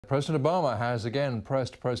President Obama has again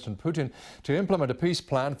pressed President Putin to implement a peace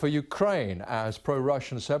plan for Ukraine as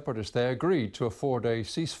pro-Russian separatists there agreed to a 4-day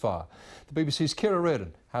ceasefire. The BBC's Ciara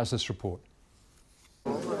Riordan has this report.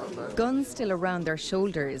 Guns still around their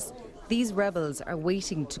shoulders, these rebels are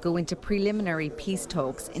waiting to go into preliminary peace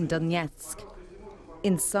talks in Donetsk.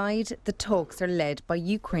 Inside, the talks are led by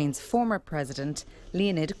Ukraine's former president,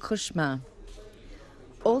 Leonid Kuchma.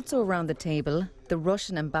 Also around the table, the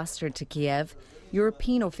Russian ambassador to Kiev,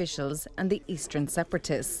 European officials and the eastern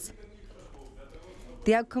separatists.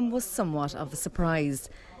 The outcome was somewhat of a surprise.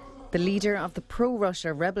 The leader of the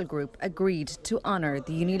pro-Russia rebel group agreed to honour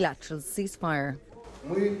the unilateral ceasefire.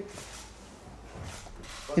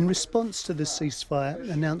 In response to the ceasefire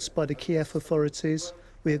announced by the Kiev authorities,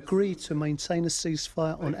 we agreed to maintain a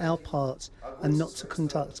ceasefire on our part and not to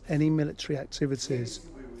conduct any military activities.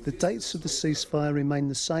 The dates of the ceasefire remain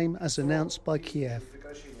the same as announced by Kiev,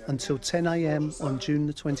 until 10 a.m. on June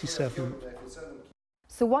the 27th.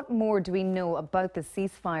 So what more do we know about the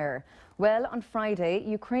ceasefire? Well, on Friday,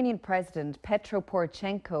 Ukrainian President Petro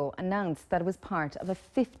Poroshenko announced that it was part of a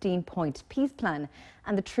 15-point peace plan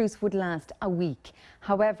and the truce would last a week.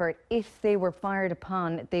 However, if they were fired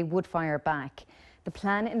upon, they would fire back. The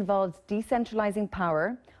plan involves decentralising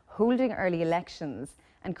power, holding early elections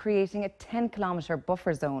and creating a 10-kilometre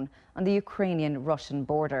buffer zone on the Ukrainian-Russian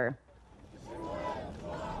border.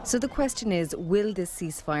 So the question is, will this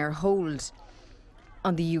ceasefire hold?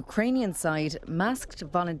 On the Ukrainian side, masked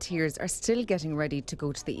volunteers are still getting ready to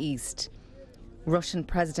go to the east. Russian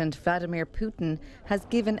President Vladimir Putin has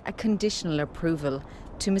given a conditional approval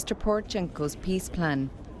to Mr. Poroshenko's peace plan.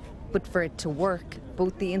 But for it to work,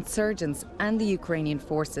 both the insurgents and the Ukrainian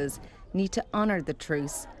forces need to honour the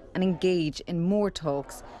truce and engage in more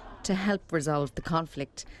talks to help resolve the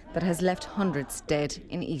conflict that has left hundreds dead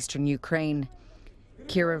in eastern Ukraine.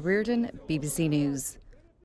 Ciara Riordan, BBC News.